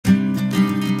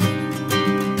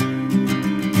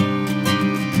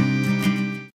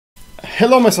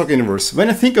Hello my soccer universe.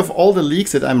 When I think of all the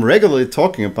leagues that I'm regularly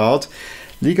talking about,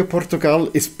 Liga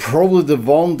Portugal is probably the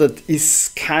one that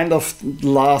is kind of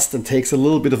last and takes a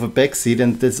little bit of a backseat,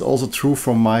 and that's also true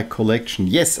from my collection.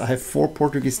 Yes, I have 4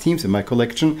 Portuguese teams in my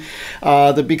collection.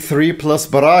 The big 3 plus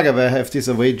Braga, where I have this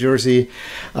away jersey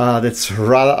that's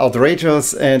rather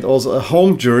outrageous, and also a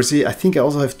home jersey. I think I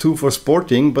also have 2 for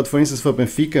Sporting, but for instance for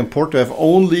Benfica and Porto I have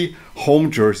only home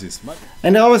jerseys.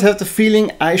 And I always have the feeling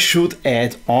I should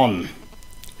add on.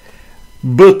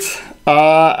 But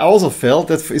I also felt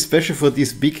that especially for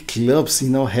these big clubs, you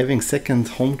know, having second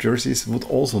home jerseys would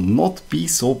also not be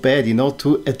so bad, you know,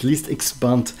 to at least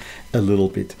expand a little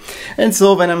bit. And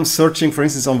so when I'm searching, for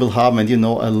instance, on Willhaben, and you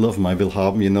know, I love my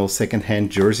Willhaben, you know,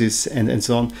 second-hand jerseys and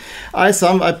so on,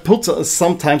 I put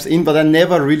sometimes in, but I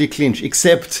never really clinch,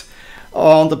 except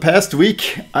on the past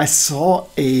week, I saw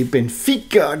a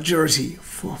Benfica jersey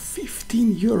for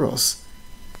 15 euros.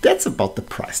 That's about the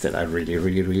price that I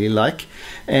really like.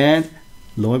 And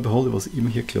lo and behold, it was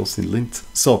even here close in Linz.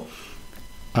 So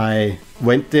I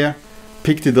went there,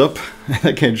 picked it up, and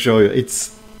I can show you.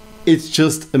 It's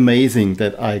just amazing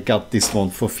that I got this one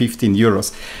for 15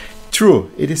 euros. True,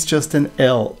 it is just an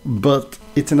L, but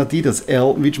it's an Adidas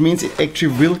L, which means it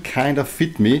actually will kind of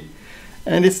fit me.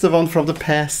 And it's the one from the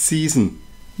past season.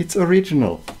 It's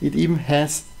original. It even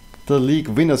has the league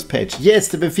winners patch. Yes,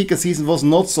 the Benfica season was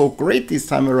not so great this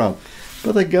time around,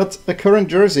 but I got a current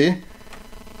jersey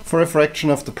for a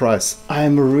fraction of the price.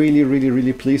 I'm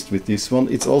really pleased with this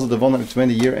one. It's also the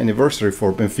 120-year anniversary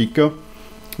for Benfica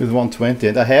with 120,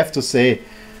 and I have to say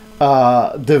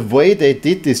the way they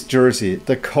did this jersey,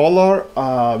 the color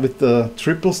with the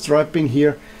triple striping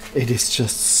here, it is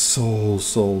just so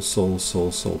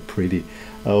pretty.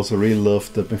 I also really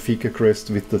love the Benfica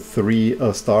crest with the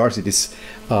 3 stars. It is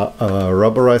a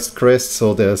rubberized crest,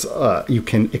 so there's you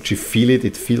can actually feel it.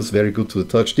 It feels very good to the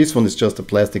touch. This one is just a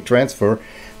plastic transfer.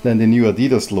 Then the new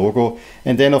Adidas logo,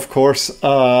 and then of course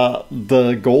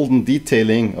the golden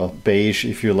detailing, or beige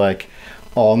if you like,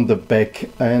 on the back.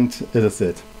 And as I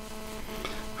said,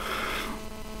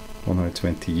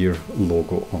 120-year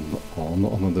logo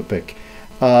on the back.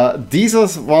 These are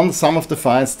some of the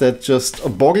finds that just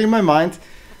boggle my mind,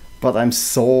 but I'm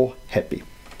so happy.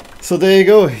 So there you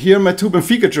go, here are my 2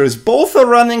 Benfica jerseys. Both are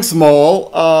running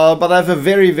small, but I have a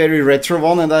very retro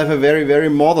one and I have a very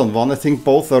modern one. I think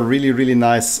both are really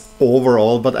nice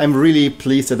overall, but I'm really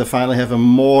pleased that I finally have a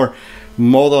more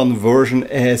modern version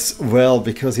as well,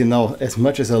 because you know, as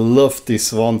much as I love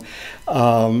this one,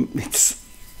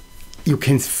 you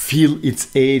can feel its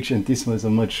age, and this one is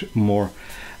a much more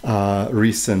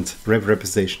recent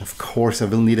representation. Of course I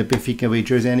will need a Benfica away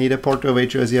jersey, I need a Porto away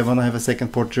jersey, I want to have a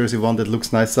second Porto jersey, one that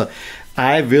looks nicer.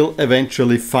 I will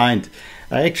eventually find.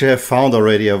 I actually have found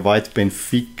already a white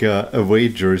Benfica away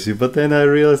jersey, but then I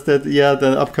realized that yeah,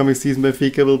 the upcoming season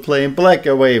Benfica will play in black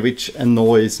away, which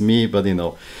annoys me, but you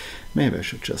know, maybe I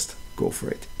should just go for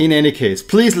it. In any case,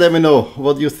 please let me know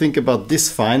what you think about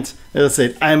this find. As I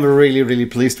said, I'm really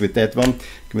pleased with that one.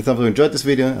 Give me a thumbs up if you enjoyed this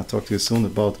video. I'll talk to you soon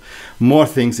about more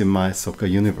things in my soccer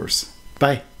universe.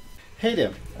 Bye! Hey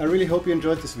there, I really hope you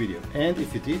enjoyed this video, and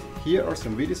if you did, here are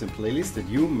some videos and playlists that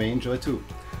you may enjoy too.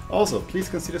 Also, please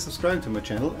consider subscribing to my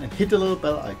channel and hit the little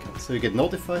bell icon so you get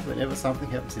notified whenever something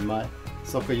happens in my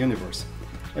soccer universe.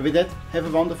 And with that, have a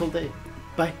wonderful day.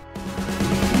 Bye!